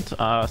moment.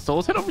 So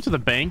let's head over to the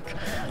bank.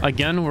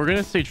 Again, we're going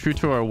to stay true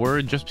to our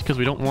word just because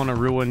we don't want to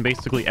ruin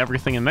basically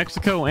everything in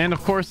Mexico. And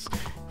of course,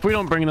 if we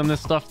don't bring them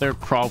this stuff, they're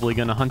probably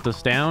going to hunt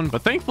us down.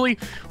 But thankfully,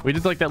 we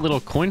did like that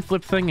little coin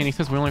flip thing. And he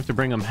says we only have to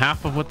bring them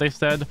half of what they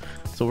said.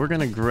 So we're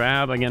going to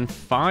grab, again,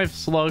 5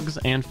 slugs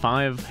and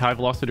 5 high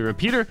velocity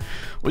repeater,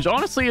 which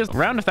honestly is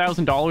around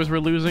 $1,000 we're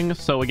losing.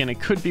 So again, it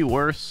could be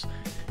worse.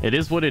 It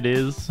is what it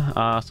is.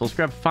 So let's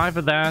grab 5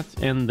 of that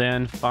and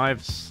then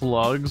 5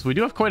 slugs. We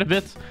do have quite a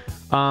bit.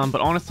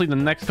 But honestly, the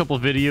next couple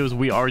of videos,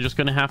 we are just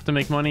going to have to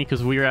make money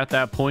because we are at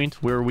that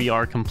point where we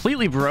are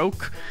completely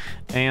broke.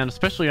 And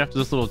especially after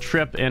this little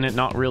trip and it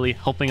not really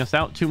helping us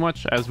out too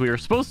much as we were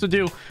supposed to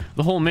do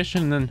the whole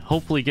mission and then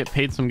hopefully get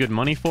paid some good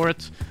money for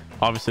it.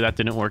 Obviously, that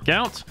didn't work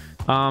out.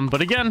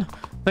 But again,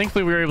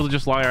 thankfully, we were able to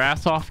just lie our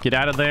ass off, get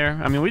out of there.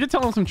 I mean, we did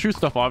tell them some true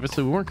stuff,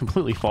 obviously. We weren't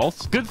completely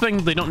false. Good thing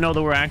they don't know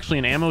that we're actually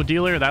an ammo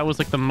dealer. That was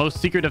like the most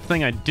secretive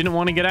thing I didn't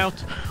want to get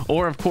out.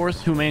 Or, of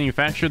course, who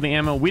manufactured the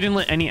ammo. We didn't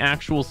let any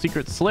actual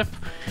secrets slip.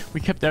 We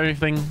kept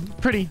everything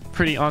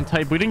pretty on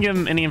type. We didn't give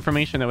them any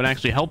information that would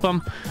actually help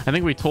them. I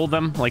think we told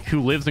them, like, who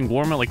lives in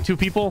Guarma, like 2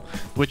 people,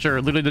 which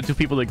are literally the 2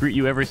 people that greet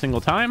you every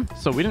single time.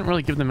 So we didn't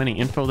really give them any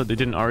info that they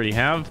didn't already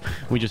have.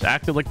 We just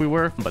acted like we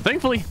were. But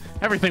thankfully,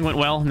 everything went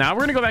well. Now we're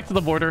going to go back to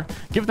the border,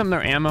 give them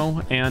their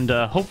ammo, and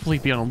hopefully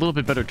be on a little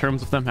bit better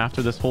terms with them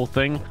after this whole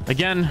thing.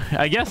 Again,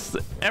 I guess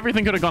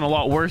everything could have gone a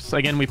lot worse.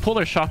 Again, we pulled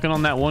our shotgun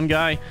on that one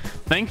guy.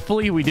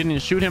 Thankfully, we didn't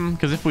shoot him,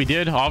 because if we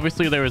did,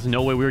 obviously there was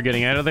no way we were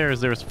getting out of there,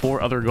 as there was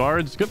 4 other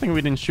guards. Good thing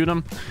we didn't shoot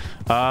him.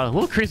 A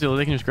little crazy that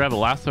they can just grab a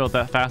lasso out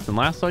that fast and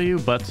lasso you,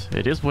 but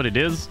it is what it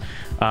is.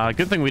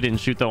 Good thing we didn't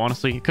shoot, though,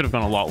 honestly. It could have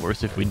gone a lot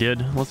worse if we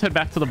did. Let's head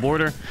back to the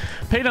border,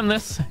 pay them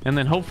this, and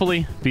then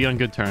hopefully be on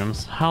good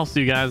terms. I'll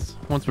see you guys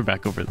once we're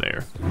back over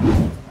there.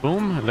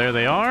 Boom, there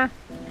they are.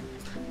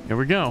 Here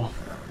we go.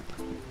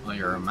 Well,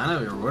 you're a man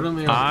of your word,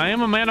 I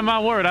am a man of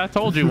my word. I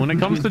told you, when it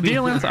comes to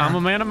dealings, I'm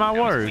a man of my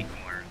word.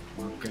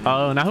 Okay.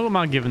 Now who am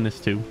I giving this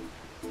to? You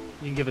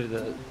can give it to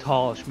the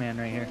tallish man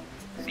right here.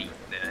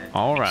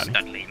 Alrighty.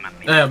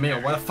 Hey,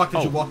 Emil, why the fuck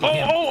did you walk in?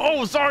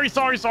 Oh, sorry.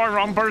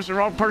 Wrong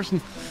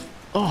person.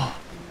 Oh,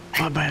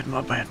 my bad.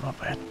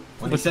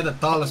 When he said the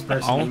tallest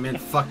person, he meant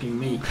fucking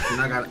me. You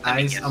know, I got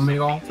eyes,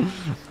 amigo.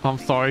 I'm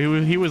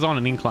sorry, he was on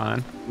an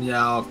incline.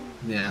 Yeah,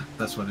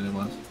 that's what it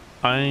was.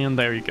 And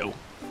there you go.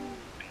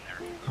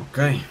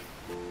 Okay.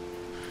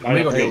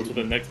 Amigo, go to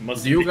the next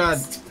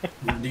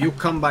do you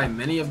come by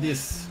many of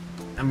these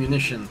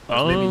ammunition?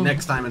 Maybe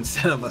next time,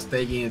 instead of us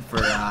taking it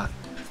for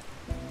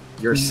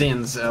your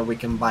sins, we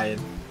can buy it.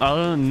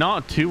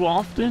 Not too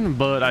often,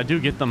 but I do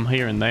get them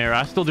here and there.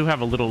 I still do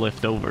have a little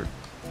left over.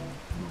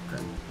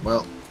 Okay.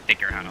 Well, Take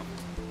your hat off.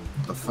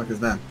 What the fuck is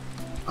that?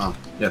 Oh,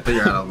 yeah, take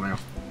your hat off, Mario.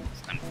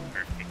 I'm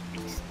perfect.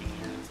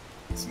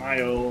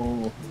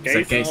 Smile.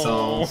 Say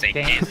queso. Say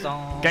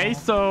queso.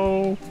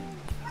 Queso.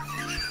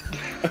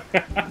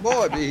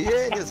 Boy, he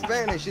ain't in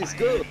Spanish, it's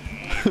good.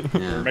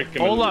 Yeah.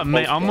 Hola,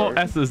 me amo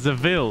es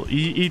Zavil.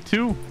 ¿Y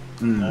tú?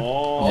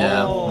 Oh.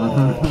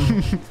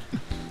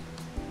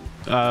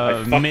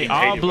 Yeah. Me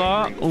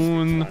habla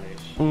un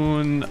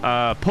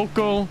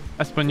poco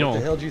español. What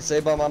the hell did you say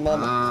about my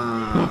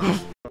mama?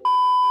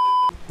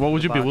 What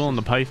would you be willing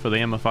to pay for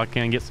them if I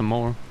can get some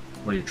more?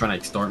 What, are you trying to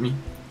extort me?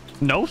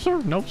 No, sir.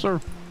 I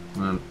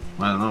don't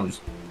know.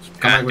 Just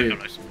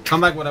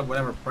come back with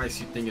whatever price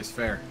you think is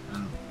fair.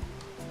 And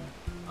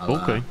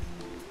Okay.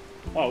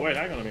 Oh, wait,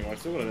 hang on a minute. I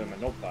still got it in my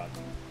notepad.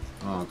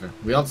 Oh, okay.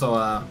 We also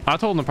I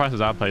told him the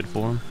prices I paid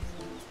for him.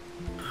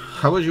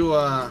 how would you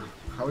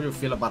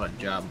feel about a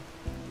job?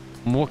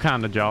 What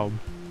kind of job?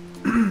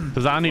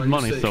 Because I need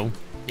money, so.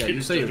 Yeah,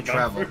 you say you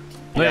travel.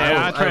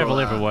 Yeah, I travel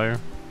everywhere.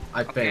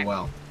 I pay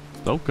well.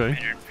 Okay.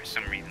 For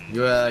some reason.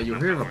 You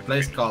hear of a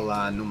place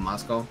called New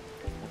Moscow?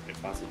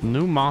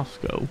 New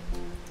Moscow.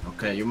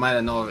 Okay, you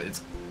might know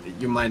it's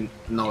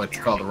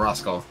called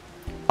Roscoe.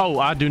 Oh,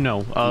 I do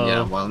know.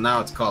 Yeah, well now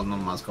it's called New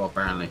Moscow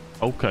apparently.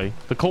 Okay.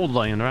 The cold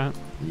land, right?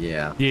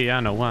 Yeah. Yeah, I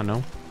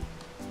know.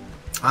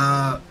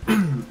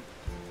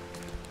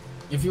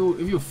 If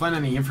you find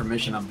any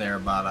information up there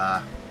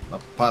about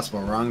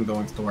possible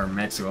wrongdoings toward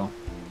Mexico,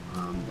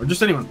 or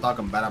just anyone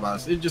talking bad about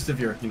us, just if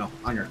you're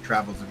on your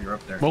travels, if you're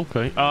up there.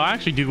 Okay. I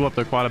actually do go up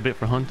there quite a bit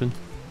for hunting.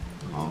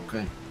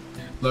 Okay.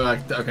 Look, I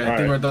think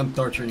right. we're done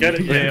torturing Get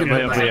you. it,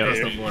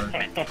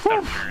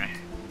 yeah.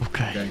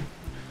 Okay.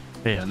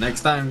 Yeah.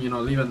 Next time,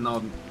 leave a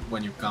note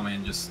when you come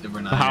in. Just if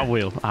we're not. I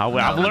will.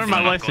 I've learned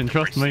my lesson.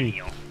 Trust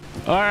me.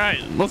 All right,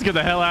 let's get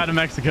the hell out of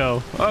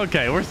Mexico.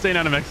 Okay, we're staying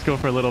out of Mexico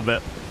for a little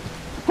bit.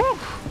 Whew.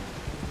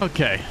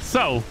 Okay,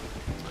 so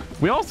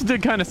we also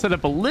did kind of set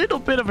up a little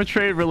bit of a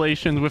trade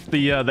relations with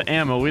the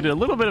ammo. We did a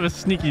little bit of a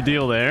sneaky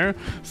deal there,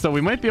 so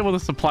we might be able to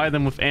supply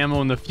them with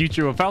ammo in the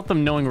future without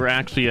them knowing we're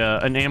actually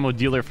an ammo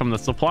dealer from the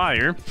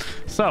supplier.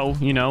 So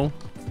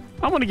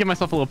I want to give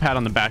myself a little pat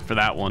on the back for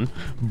that one.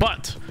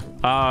 But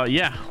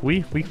yeah,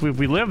 we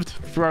lived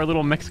through our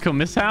little Mexico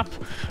mishap.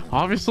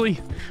 Obviously,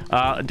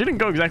 it didn't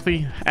go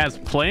exactly as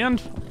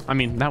planned. I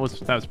mean, that was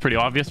pretty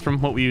obvious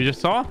from what we just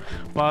saw.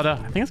 But I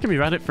think it's gonna be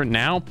about it for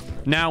now.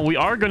 Now we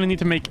are gonna need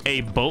to make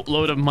a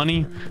boatload of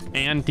money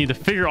and need to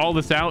figure all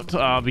this out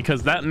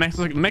because that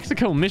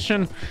Mexico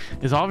mission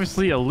is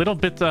obviously a little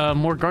bit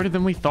more guarded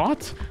than we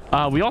thought.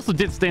 We also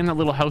did stay in that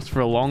little house for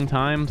a long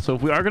time, so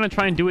if we are gonna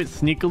try and do it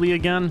sneakily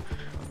again,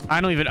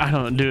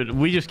 dude,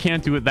 we just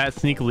can't do it that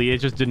sneakily. It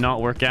just did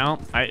not work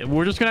out.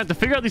 We're just gonna have to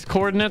figure out these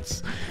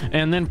coordinates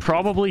and then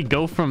probably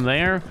go from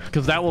there,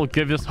 because that will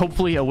give us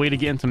hopefully a way to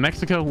get into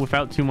Mexico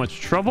without too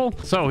much trouble.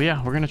 So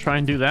yeah, we're gonna try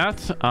and do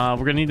that. We're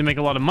gonna need to make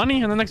a lot of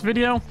money in the next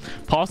video,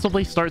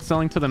 possibly start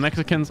selling to the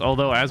Mexicans,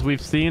 although as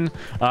we've seen,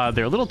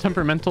 they're a little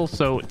temperamental,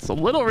 so it's a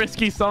little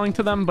risky selling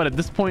to them. But at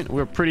this point,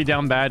 we're pretty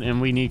down bad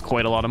and we need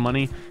quite a lot of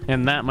money,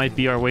 and that might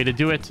be our way to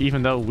do it,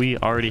 even though we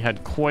already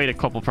had quite a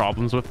couple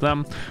problems with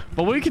them.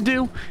 But we could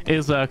do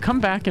is come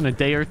back in a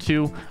day or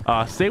two,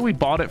 say we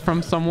bought it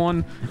from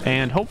someone,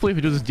 and hopefully if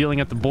we do this dealing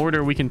at the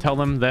border, we can tell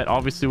them that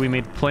obviously we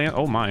made plan.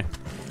 Oh my.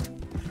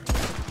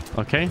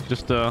 Okay,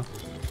 just a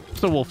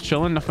wolf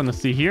chilling, nothing to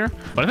see here.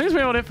 But I think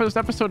that's about it for this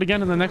episode.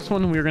 Again, in the next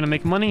one, we're gonna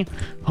make money,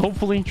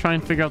 hopefully try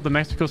and figure out the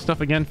Mexico stuff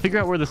again, figure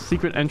out where the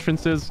secret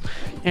entrance is,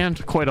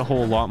 and quite a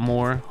whole lot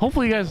more.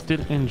 Hopefully you guys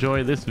did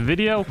enjoy this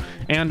video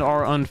and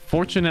our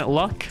unfortunate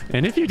luck,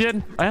 and if you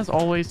did, as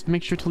always,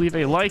 make sure to leave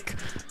a like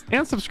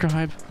and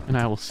subscribe, and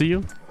I will see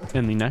you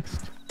in the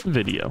next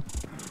video.